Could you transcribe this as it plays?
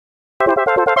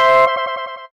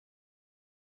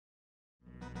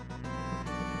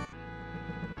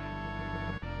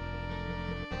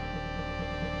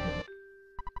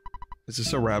Is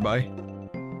this a rabbi?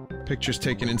 Pictures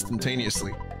taken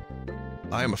instantaneously.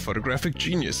 I am a photographic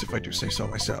genius, if I do say so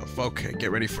myself. Okay,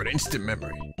 get ready for an instant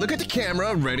memory. Look at the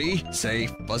camera, ready, say,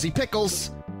 Fuzzy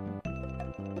Pickles.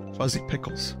 Fuzzy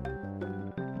Pickles.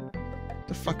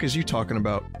 The fuck is you talking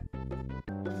about?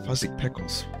 Fuzzy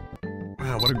Pickles.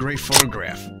 Wow, what a great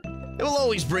photograph. It will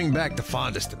always bring back the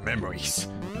fondest of memories.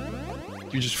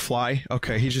 You just fly?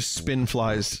 Okay, he just spin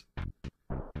flies.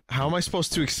 How am I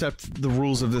supposed to accept the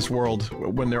rules of this world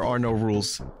when there are no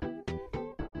rules?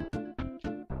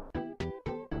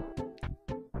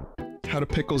 How do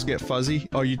pickles get fuzzy?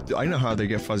 Oh, I know how they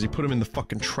get fuzzy. Put them in the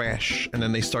fucking trash, and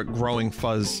then they start growing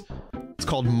fuzz. It's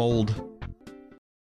called mold.